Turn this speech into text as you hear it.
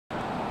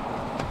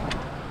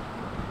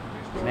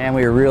And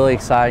we are really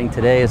exciting.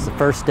 Today is the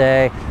first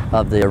day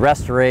of the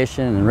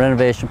restoration and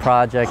renovation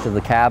project of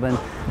the cabin.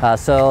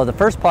 So the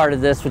first part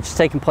of this, which is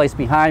taking place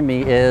behind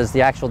me, is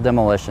the actual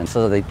demolition.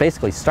 So they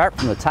basically start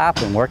from the top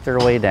and work their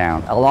way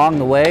down. Along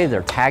the way,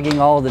 they're tagging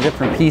all the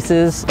different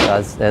pieces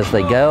as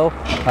they go,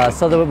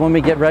 so that when we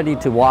get ready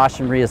to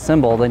wash and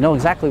reassemble, they know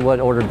exactly what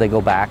order they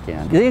go back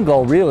in. The end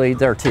goal, really,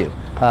 there are two.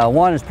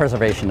 One is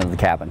preservation of the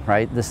cabin,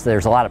 right?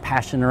 There's a lot of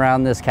passion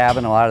around this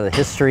cabin, a lot of the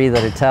history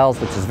that it tells,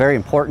 which is very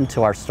important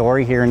to our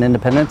story here in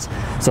Independence.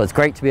 So it's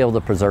great to be able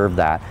to preserve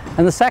that.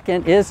 And the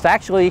second is to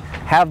actually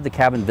have the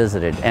cabin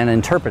visited and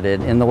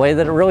interpreted in the way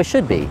that it really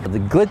should be. The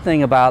good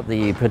thing about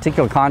the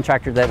particular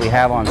contractor that we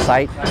have on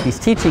site, he's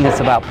teaching us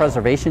about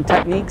preservation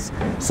techniques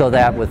so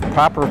that with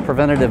proper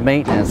preventative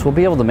maintenance, we'll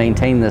be able to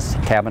maintain this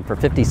cabin for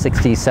 50,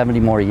 60, 70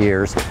 more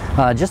years,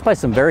 just by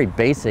some very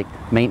basic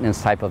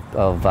maintenance type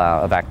of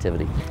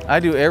activity. I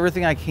do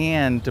everything I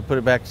can to put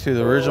it back to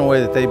the original way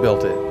that they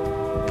built it.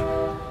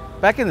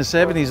 Back in the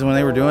 70s when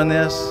they were doing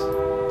this,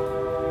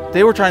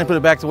 they were trying to put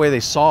it back the way they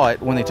saw it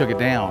when they took it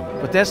down.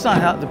 But that's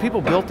not how the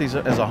people built these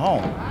as a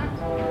home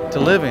to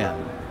live in.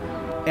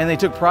 And they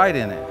took pride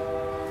in it.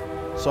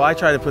 So I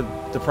try to put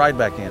the pride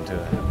back into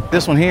it.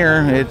 This one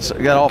here, it's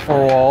got all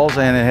four walls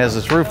and it has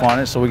this roof on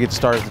it, so we get to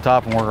start at the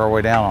top and work our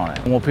way down on it.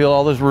 And we'll peel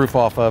all this roof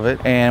off of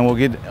it, and we'll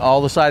get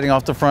all the siding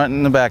off the front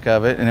and the back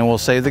of it, and then we'll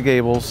save the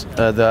gables,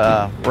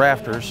 the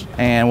rafters,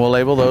 and we'll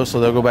label those so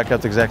they'll go back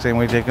up the exact same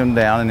way we take them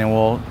down, and then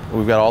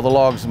we've got all the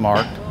logs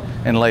marked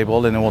and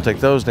labeled, and then we'll take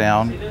those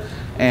down,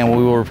 and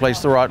we will replace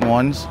the rotten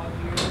ones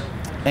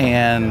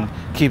and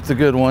keep the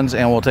good ones,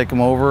 and we'll take them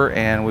over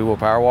and we will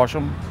power wash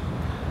them,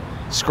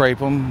 scrape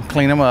them,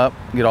 clean them up,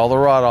 get all the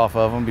rot off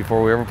of them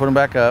before we ever put them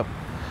back up.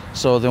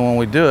 So then when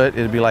we do it,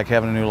 it'd be like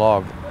having a new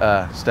log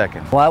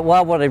stacking. Well,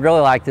 what I'd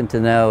really like them to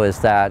know is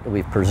that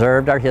we've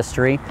preserved our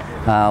history,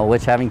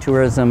 which having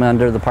tourism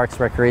under the Parks,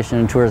 Recreation,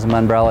 and Tourism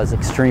umbrella is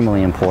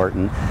extremely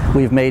important.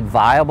 We've made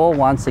viable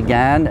once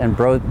again and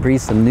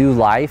breathed some new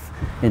life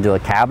into a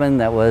cabin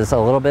that was a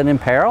little bit in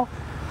peril,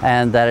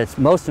 and that it's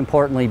most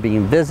importantly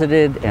being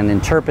visited and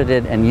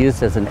interpreted and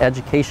used as an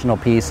educational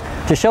piece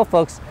to show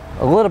folks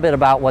a little bit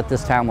about what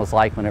this town was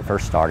like when it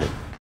first started.